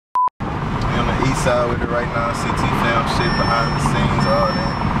Eastside with it right now. CT film shit, behind the scenes, all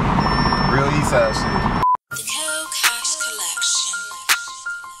that. Real Eastside shit. The Coke House Collection.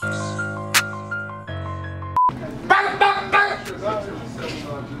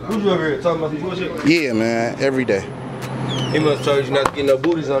 Who's over here talking about some bullshit? Yeah, man, every day. He must have told you not to get no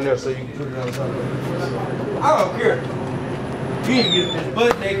booties on there so you can put it on something. I don't care. You need to get this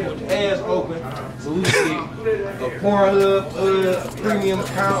butt naked with your ass open so we can get a Pornhub premium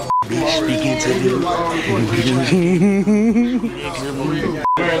account. Speaking to you.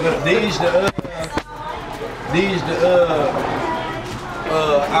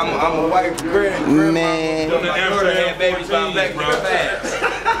 I'm a white grand man. My daughter had babies by black fast.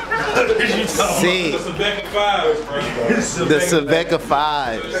 See, the Saveka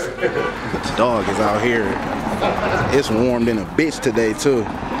 5s. The dog is out here. It's warm than a bitch today too.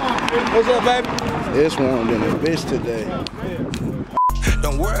 What's up, baby? It's warm than a bitch today.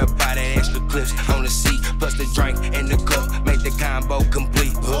 Don't worry about that extra clips on the seat, plus the drink in the cup, make the combo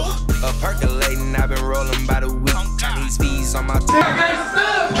complete. A percolating, I've been rolling by the week. These fees on my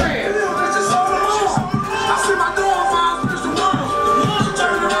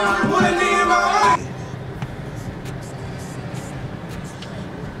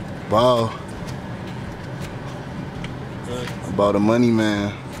Wow. About the money,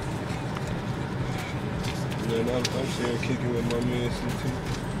 man. Man, I'm saying kicking with my man CT.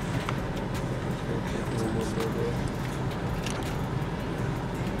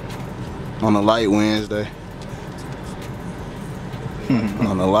 On a light Wednesday.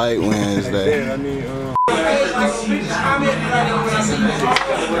 On a light Wednesday. I need,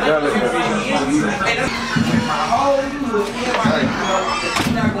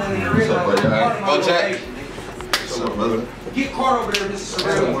 Oh, Jack. What's up, brother? Get caught over there, Mr.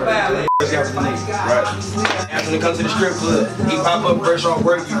 Surreal. Right. After they come to the strip club, he pop up fresh off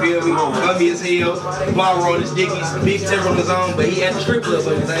work, you feel me? Gummy as hell, flower on his dickies, big timber on his own, but he at the strip club,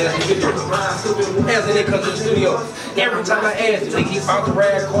 but his ass is good. As they come to the studio, every time I ask him, he found the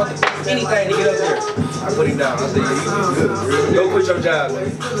rag, caught anything to get up there. I put him down. I said, yeah, you good. Go quit your job,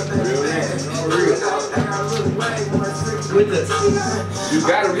 man. Real. You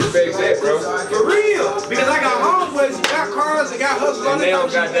gotta respect that, bro. For real. Because I got homeboys, got cars, they got hustles on They their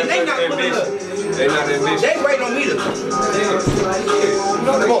don't got that they not pulling up. They not ambitious. They waiting on me to.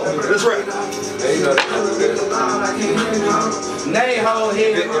 Come on, that's right. They know that. They whole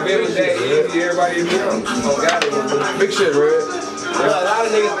head. If it was that easy, everybody would know. Oh, God, it was big shit, bro. A lot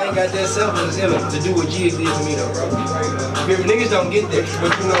of niggas ain't got that selfless in them to do what G did to me though, bro. Niggas don't get that.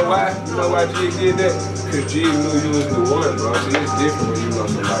 But you know why? You know why G did that? Because G knew you was the one, bro. See, it's different when you know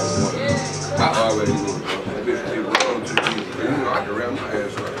somebody's one. I already knew, bro. That bitch did wrong to you. You know I could wrap my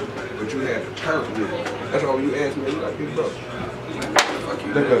ass up. But you had to turn with it. That's all you asked me. You like, big bro. Fuck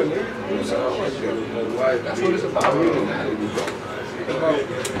you, nigga. That's what it's about. About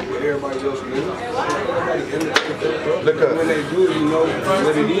what everybody else knows. Look up. When they do it, you know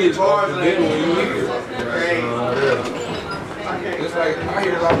what it is off the bed when you hear it. It's like, I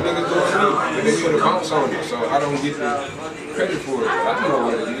hear a lot of niggas doing me, and they put a bounce on it, so I don't get the credit for it. I know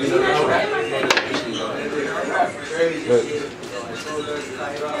what it is.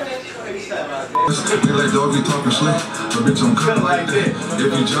 They like dog, you talking slick, but bitch, I'm cut like that.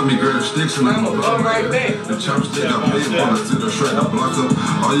 If you jump me, grab the sticks and I'm going right there. The chopstick, I play bullets to the shred, I block up.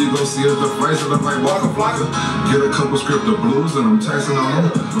 All you gon' see is the face and I'm like Walker Flocker. Get a couple script of blues and I'm texting on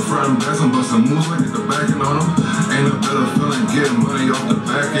them. Before I'm back, I'm busting moves, I get the backing on them. Ain't a better feeling, getting money off the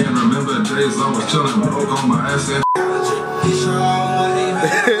back end. Remember the days I was chilling, broke on my ass and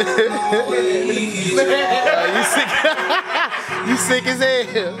You sick as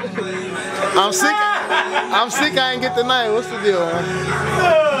hell. I'm sick. I ain't get the night. What's the deal, man?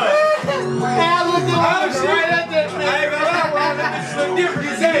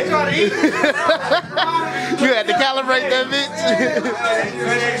 You had to calibrate that bitch.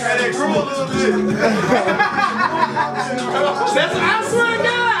 I swear to God,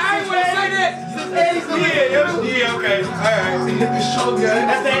 I ain't gonna say that. Yeah, okay. Alright.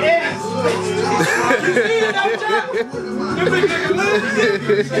 That's that Eddie's. You see it,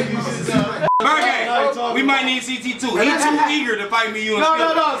 okay, we might need CT too. He's too eager to fight me, you and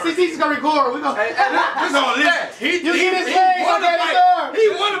Skilla. No. CT's gonna record. We gonna. He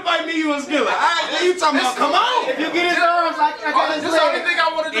wanna fight me, you and Skilla. You talking about? Come on. If you get his arms, I got his This is the only thing I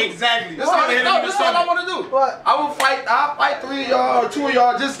want to do. Exactly. This is what I want to do. What? I'll fight 3 of y'all or 2 of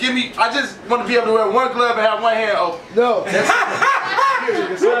y'all. Just give me. I just want to be able to wear one glove and have one hand open. No. You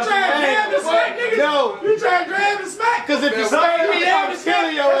trying to grab the smack, nigga? No. You trying to grab the smack? Because if you smack me, I'm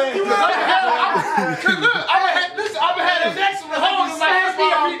killing your ass. Cause look, I've been had an excellent hold on my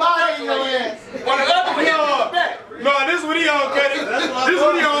on body in your ass. When This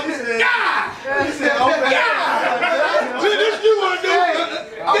you want to do?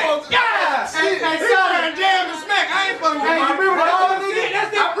 Yeah! Hey, Sada and jam and smack. I ain't fucking with you. Remember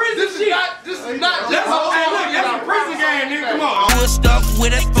that's that prison shit. This is not just a prison game, nigga. Come on. Pushed up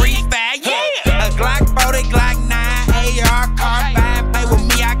with a 3-5, yeah. A Glock 40, Glock 9, AR, carbine. Play with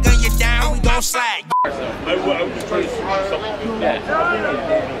me, I gun you down. We gon' slide. What's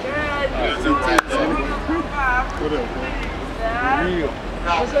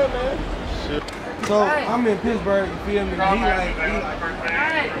up, man? So I'm in Pittsburgh, you feel me? He like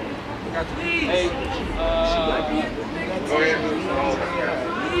hey,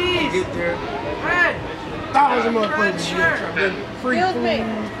 get there. Thousands of motherfuckers free food.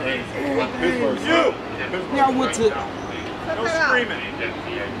 Yeah, I went to. No screaming.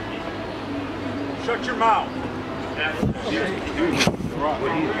 Shut your mouth.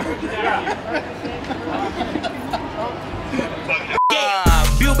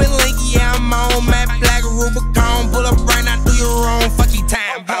 Bubin Linky, yeah, I'm on Matt Black Rubicon. Pull up right now, do your own fucking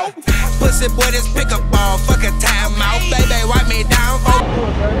time, bro. Pussy boy, this pickup ball, fuck a time out, baby, wipe me down.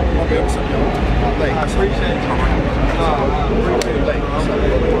 I appreciate it.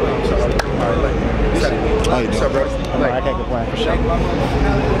 What's up, bro? I can't complain for sure.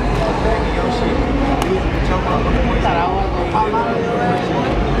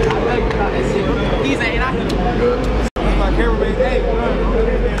 He's ain't I. My cameraman, hey,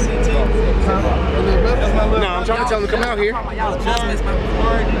 No, I'm trying to tell him to come out here.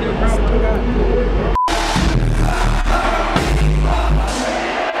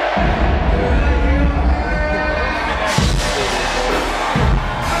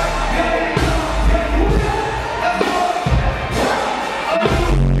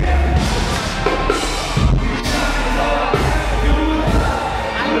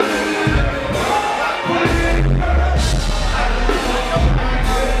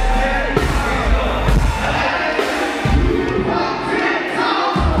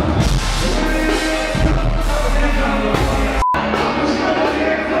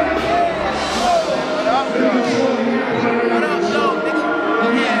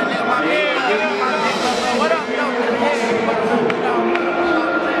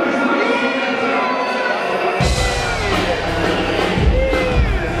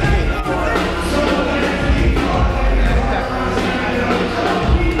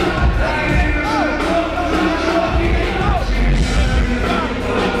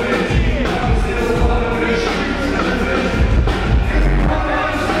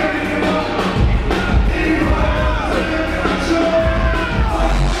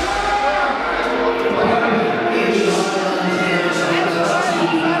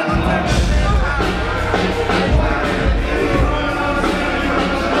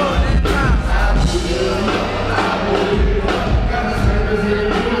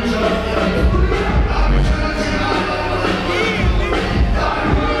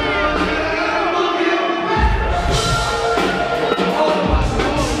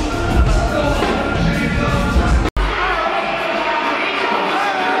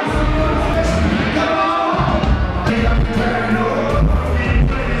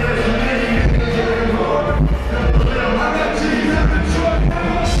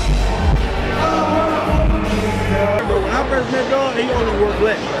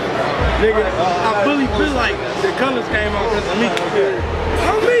 Nigga, I fully feel like the colors came out because of me.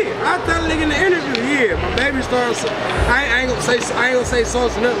 On me, I tell a nigga in the interview, yeah, my baby starts. I ain't gonna say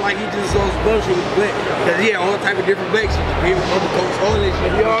sauce or nothing like he just sauce bullshit with black. Cause he had all type of different blacks. He was overcoats, all this shit.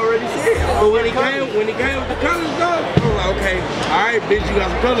 You already said. But when he came with the colors though, I was like, okay, all right, bitch, you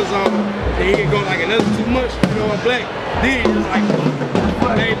got some colors on. Then he can go like another 2 months, you know, on black. Then it's like,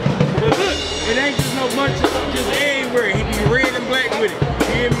 baby. But look, it ain't just no bunch of just everywhere. He be red and black with it.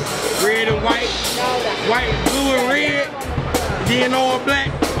 You hear me? Red and white, blue and red, then all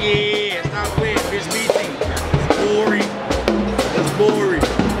black. Yeah, stop playing, bitch. BT. It's boring. It's boring.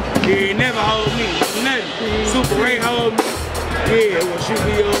 Yeah, he never hold me. Nothing. Super 8 hold me. Yeah, it will shoot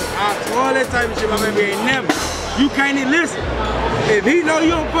me up. All that type of shit, my baby ain't never. You can't even listen. If he know you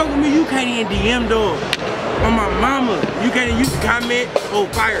don't fuck with me, you can't even DM dog. On my mama, you can't even comment or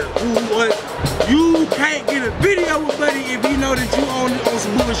fire. Who what? You can't get a video with Buddy if you know that you on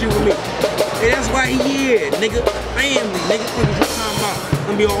some bullshit with me. And that's why he is, nigga. Family, nigga. What you talking about?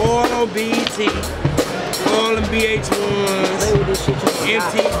 Gonna be all on BET, all in BH1s,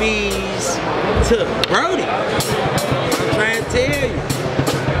 MTVs, to Brody. I'm trying to tell you.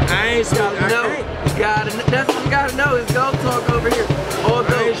 I ain't so That's what you gotta know is go talk over here. All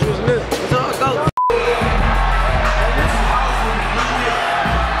go. It's all go.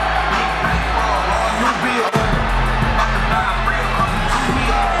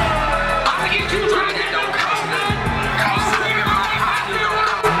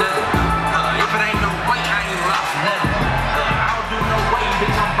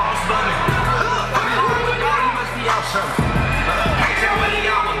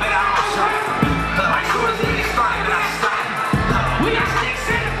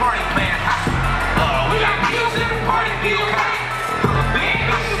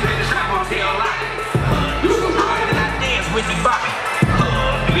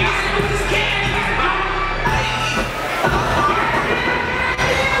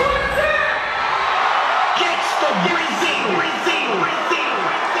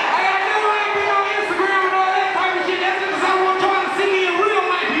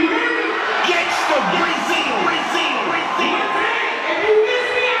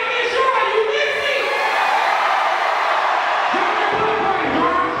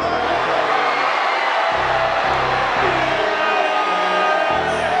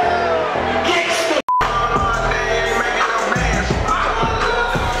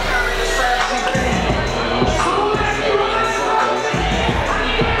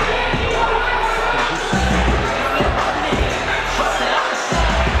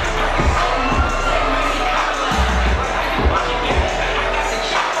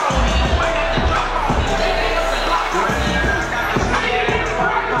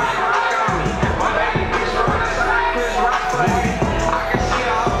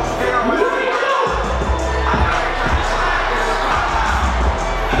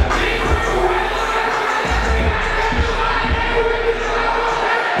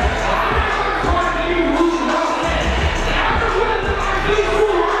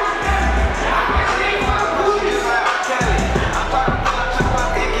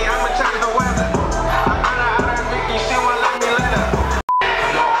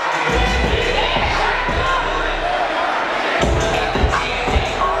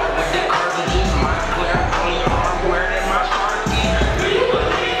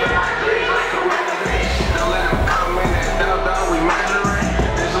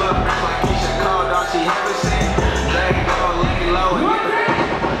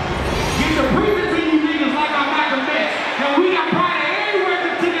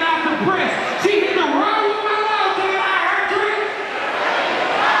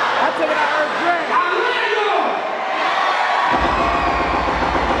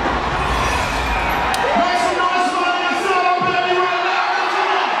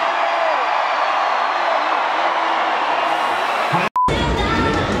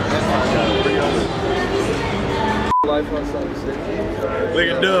 Life on Sada. Look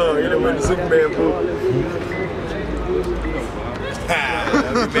at Doug, you done went to Superman booth.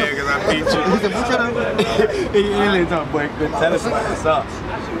 I'll be mad because I beat you. He ain't talking, boy. Tell us about the sauce.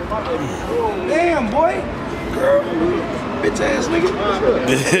 Damn, boy. Girl. Bitch ass nigga.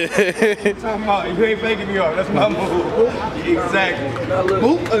 Talking about, you ain't faking me off. That's my move. Exactly.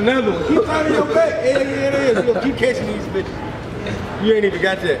 Boop, another one. Keep turning your back. Yeah, it is. You gonna keep catching these bitches. You ain't even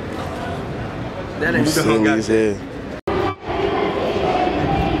got that. That ain't Silly as hell.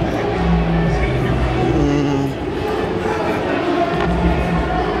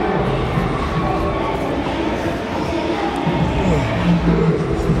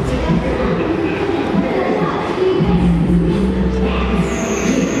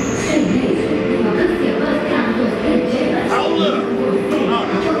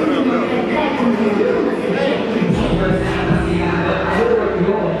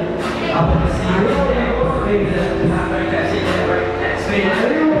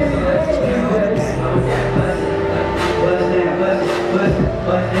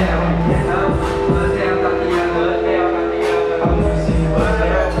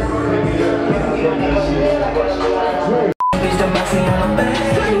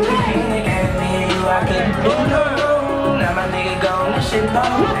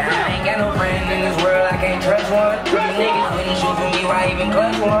 I ain't got no friend in this world, I can't trust one. These niggas wouldn't shoot for me, why even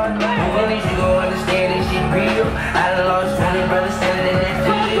clutch one?